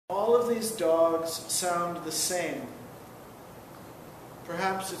All of these dogs sound the same.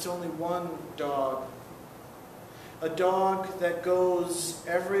 Perhaps it's only one dog. A dog that goes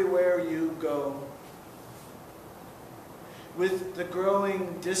everywhere you go. With the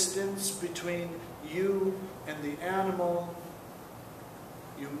growing distance between you and the animal,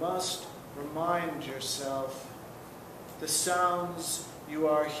 you must remind yourself the sounds you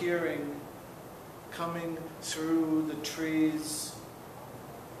are hearing coming through the trees,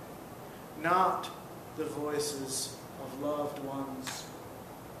 not the voices of loved ones,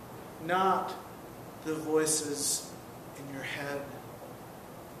 not the voices in your head,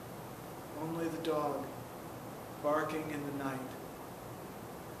 only the dog barking in the night.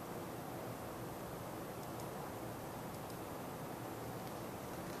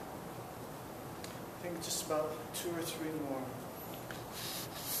 I think just about 2 or 3 more.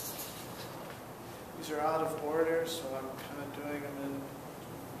 These are out of order, so I'm kind of doing them in.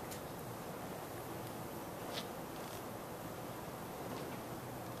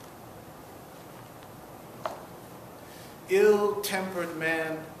 Ill-tempered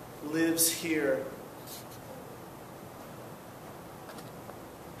man lives here.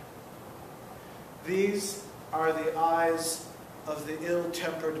 These are the eyes of the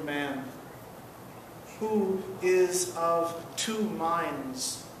ill-tempered man, who is of 2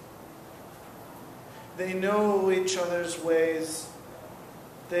 minds. They know each other's ways.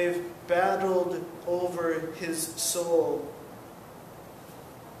 They've battled over his soul.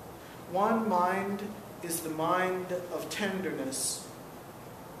 One mind is the mind of tenderness,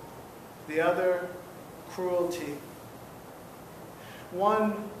 the other cruelty.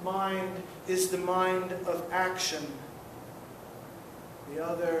 One mind is the mind of action, the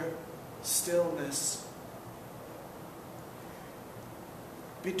other stillness.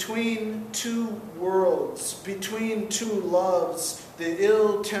 Between 2 worlds, between 2 loves, the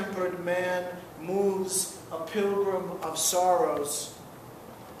ill-tempered man moves a pilgrim of sorrows.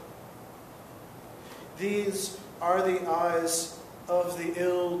 These are the eyes of the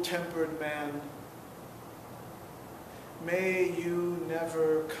ill-tempered man. May you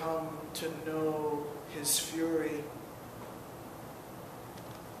never come to know his fury.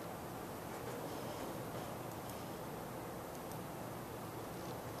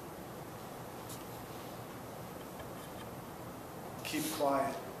 Keep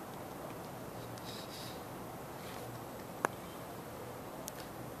quiet.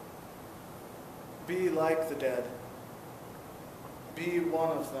 Be like the dead. Be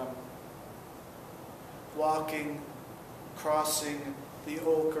one of them, walking, crossing the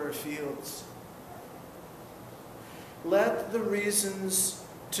ochre fields. Let the reasons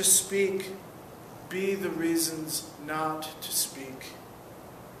to speak be the reasons not to speak.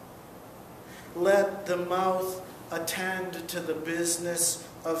 Let the mouth attend to the business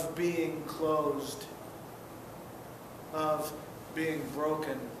of being closed, of being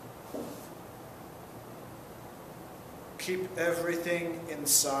broken. Keep everything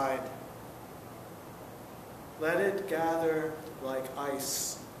inside. Let it gather like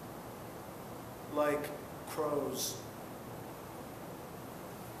ice, like crows.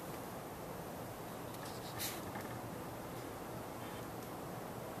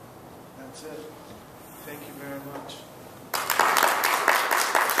 That's it. Thank you very much.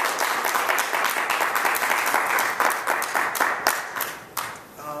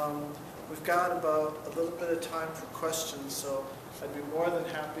 We've got about a little bit of time for questions, so I'd be more than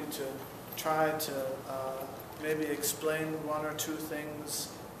happy to try to maybe explain 1 or 2 things,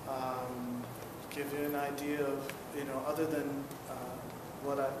 give you an idea of, other than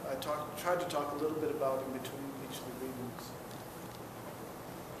what I tried to talk a little bit about in between each of the readings.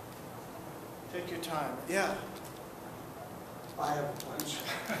 Take your time. Yeah. I have a bunch.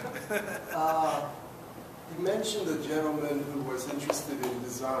 You mentioned a gentleman who was interested in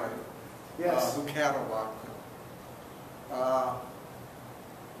design. Yes. Who cataloged them.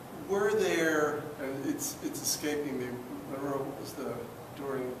 Were there, and it's escaping me, what was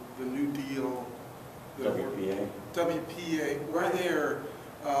during the New Deal? WPA. Were there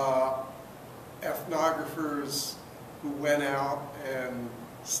ethnographers who went out and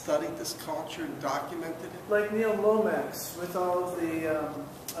studied this culture and documented it? Like Neil Lomax with all of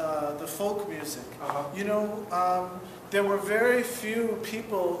the folk music. There were very few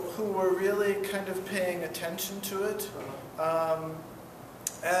people who were really kind of paying attention to it.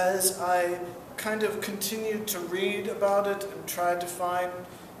 As I kind of continued to read about it and tried to find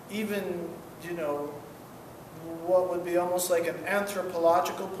even, what would be almost like an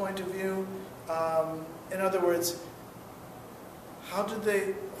anthropological point of view. In other words,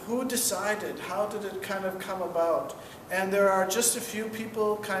 who decided? How did it kind of come about? And there are just a few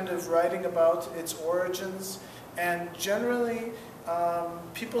people kind of writing about its origins, and generally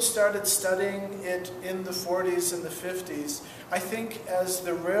people started studying it in the 40s and the 50s. I think as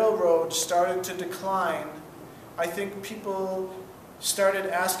the railroad started to decline, I think people started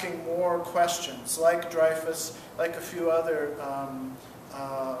asking more questions, like Dreyfus, like a few other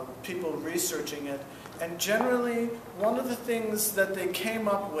people researching it. And generally, one of the things that they came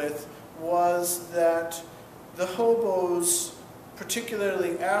up with was that the hobos,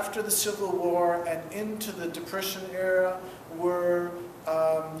 particularly after the Civil War and into the Depression era, were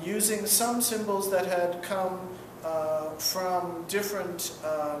using some symbols that had come from different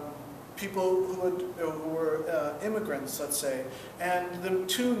people who were immigrants, let's say. And the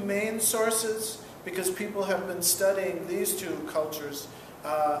two main sources, because people have been studying these two cultures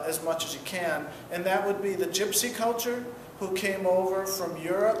as much as you can, and that would be the gypsy culture, who came over from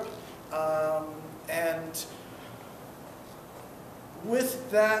Europe, and with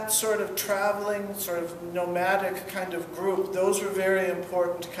that sort of traveling, sort of nomadic kind of group, those were very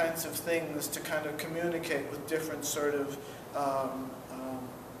important kinds of things to kind of communicate with different sort of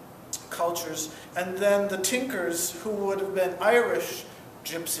cultures. And then the Tinkers, who would have been Irish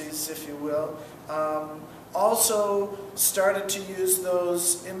gypsies, if you will, also started to use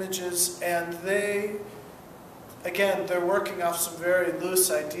those images, and they, again, they're working off some very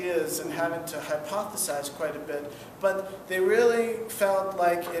loose ideas and having to hypothesize quite a bit, but they really felt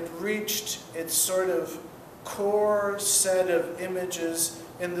like it reached its sort of core set of images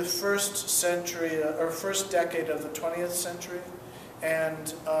in the first century, or first decade of the 20th century,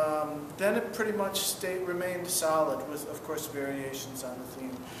 and then it pretty much remained solid with, of course, variations on the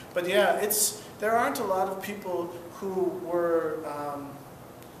theme. But yeah, there aren't a lot of people who were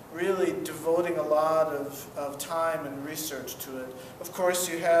really devoting a lot of time and research to it. Of course,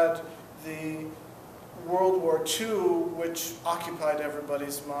 you had the World War II, which occupied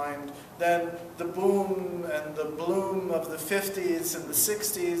everybody's mind. Then the boom and the bloom of the 50s and the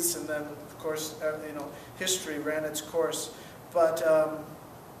 60s, and then, of course, history ran its course. But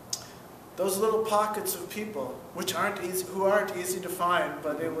those little pockets of people, who aren't easy to find,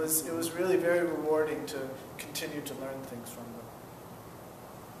 but it was really very rewarding to continue to learn things from them.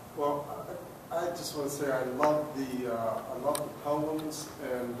 Well, I just want to say I love the poems,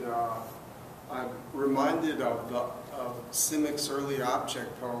 and I'm reminded of Simic's early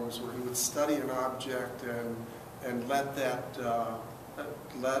object poems, where he would study an object and let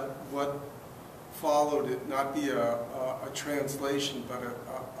what followed it not be a translation, but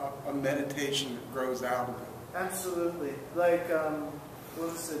a meditation that grows out of it. Absolutely. Like,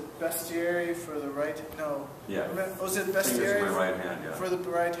 what was it, bestiary for the right, no. Yeah. Was it bestiary for, right hand, yeah. For the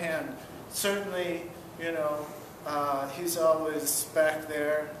right hand? Certainly, he's always back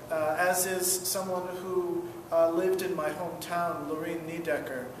there, as is someone who lived in my hometown, Lorene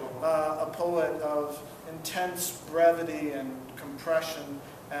Niedecker, a poet of intense brevity and compression,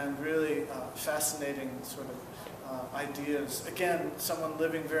 and really fascinating sort of ideas. Again, someone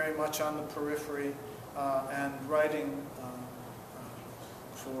living very much on the periphery and writing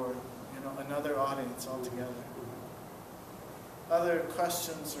for another audience altogether. Other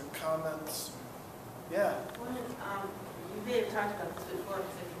questions or comments? Yeah. You may have talked about this before,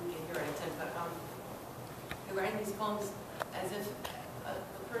 because I didn't get here at 10, but you're writing these poems as if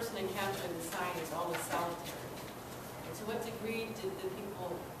the person encountering the sign is always solitary. And to what degree did the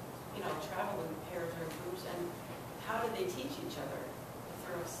people, travel in pairs or in groups, and how did they teach each other if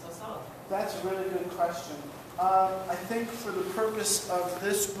they're so solitary? That's a really good question. I think for the purpose of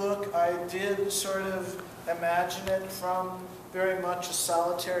this book, I did sort of imagine it from very much a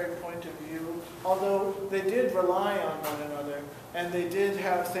solitary point of view, although they did rely on one another, and they did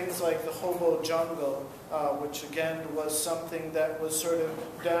have things like the hobo jungle, which again was something that was sort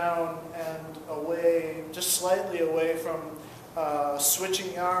of down and away, just slightly away from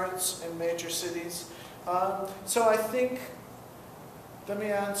switching yards in major cities. So I think, let me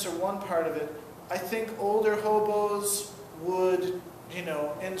answer one part of it. I think older hobos would,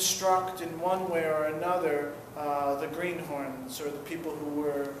 instruct in one way or another the greenhorns, or the people who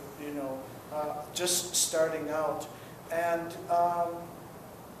were, just starting out. And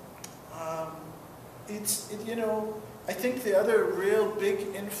I think the other real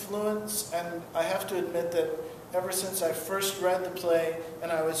big influence, and I have to admit that ever since I first read the play, and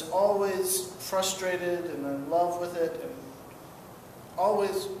I was always frustrated and in love with it, and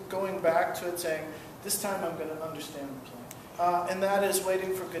always going back to it saying, this time I'm going to understand the play. And that is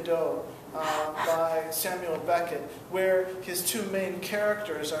Waiting for Godot by Samuel Beckett, where his two main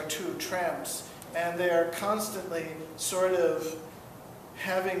characters are two tramps, and they are constantly sort of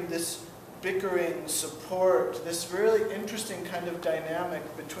having this bickering support, this really interesting kind of dynamic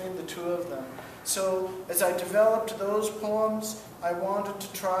between the two of them. So as I developed those poems, I wanted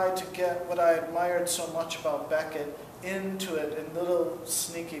to try to get what I admired so much about Beckett into it in little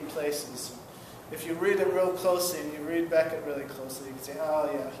sneaky places. If you read it real closely and you read Beckett really closely, you can say, oh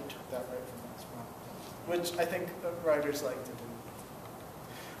yeah, he took that right from this poem, which I think writers like to do.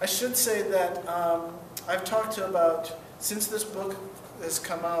 I should say that I've talked to about, since this book has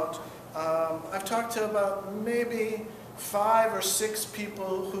come out, I've talked to about maybe 5 or 6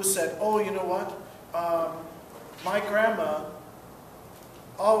 people who said, oh, you know what, my grandma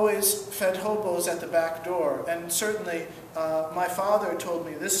always fed hobos at the back door. And certainly my father told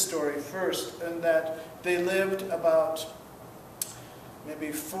me this story first, and that they lived about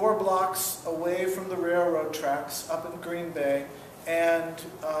maybe 4 blocks away from the railroad tracks up in Green Bay. And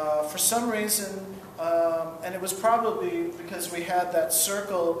for some reason, and it was probably because we had that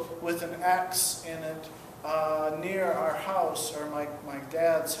circle with an X in it near our house, or my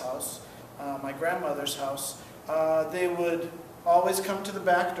dad's house, my grandmother's house, they would always come to the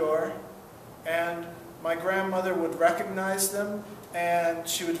back door, and my grandmother would recognize them, and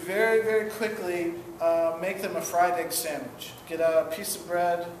she would very, very quickly make them a fried egg sandwich. Get a piece of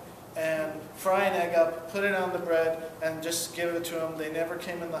bread and fry an egg up, put it on the bread, and just give it to them. They never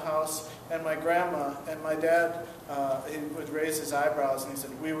came in the house, and my grandma and my dad, he would raise his eyebrows, and he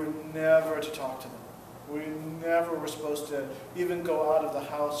said, we were never to talk to them. We never were supposed to even go out of the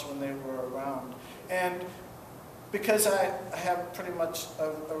house when they were around. And because I have pretty much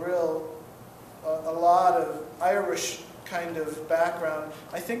a lot of Irish kind of background,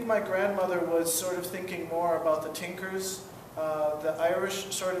 I think my grandmother was sort of thinking more about the Tinkers, the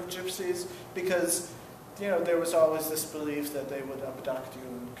Irish sort of gypsies, because, you know, there was always this belief that they would abduct you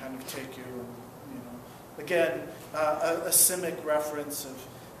and kind of take you, and, you know, again, a Simic reference of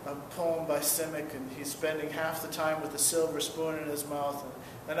a poem by Simic, and he's spending half the time with a silver spoon in his mouth, and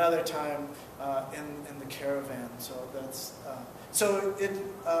another time in the caravan. So that's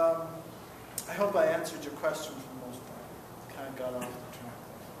I hope I answered your question for the most part. Kind of got off the track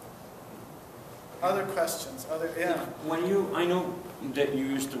there. Other questions? Yeah. I know that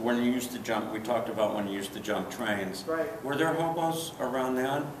when you used to jump. We talked about when you used to jump trains. Right. Were there hobos around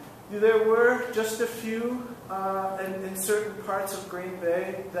then? There were just a few in certain parts of Green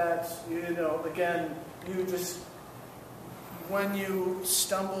Bay that, you know, again, you just, when you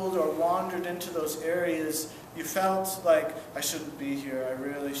stumbled or wandered into those areas, you felt like, I shouldn't be here, I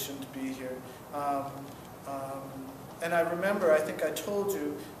really shouldn't be here. And I remember, I think I told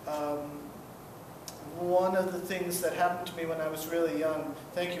you, one of the things that happened to me when I was really young,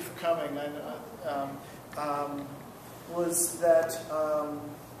 thank you for coming, was that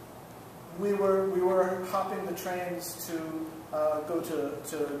we were hopping the trains to go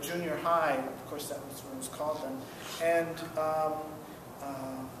to junior high. Of course, that was what it was called then. And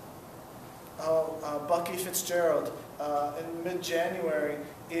Bucky Fitzgerald in mid-January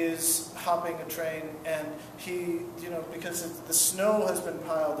is hopping a train, and he, you know, because the snow has been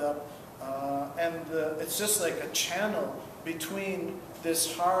piled up, and it's just like a channel between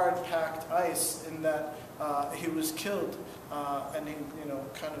this hard packed ice in that he was killed, and he, you know,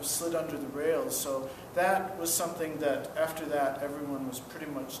 kind of slid under the rails. So that was something that after that everyone was pretty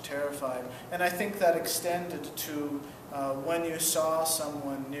much terrified, and I think that extended to when you saw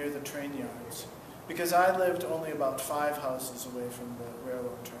someone near the train yards, because I lived only about 5 houses away from the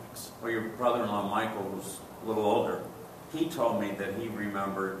railroad tracks. Well, your brother-in-law Michael was a little older. He told me that he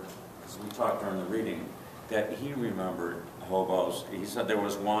remembered, because we talked during the reading, that he remembered hobos. He said there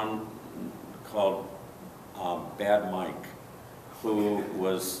was one called Bad Mike, who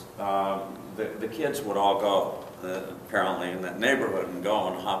was, the kids would all go, apparently, in that neighborhood and go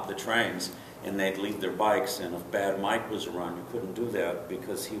and hop the trains, and they'd leave their bikes, and if Bad Mike was around, you couldn't do that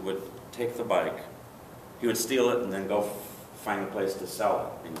because he would take the bike, he would steal it, and then go find a place to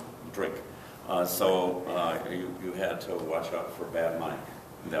sell it and drink. So you had to watch out for Bad Mike.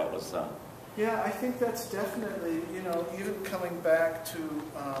 That was... Yeah, I think that's definitely, you know, even coming back to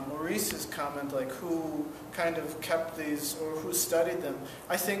Maurice's comment, like who kind of kept these or who studied them,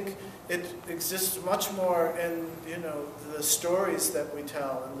 I think it exists much more in, you know, the stories that we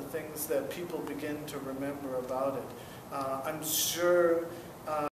tell and the things that people begin to remember about it. I'm sure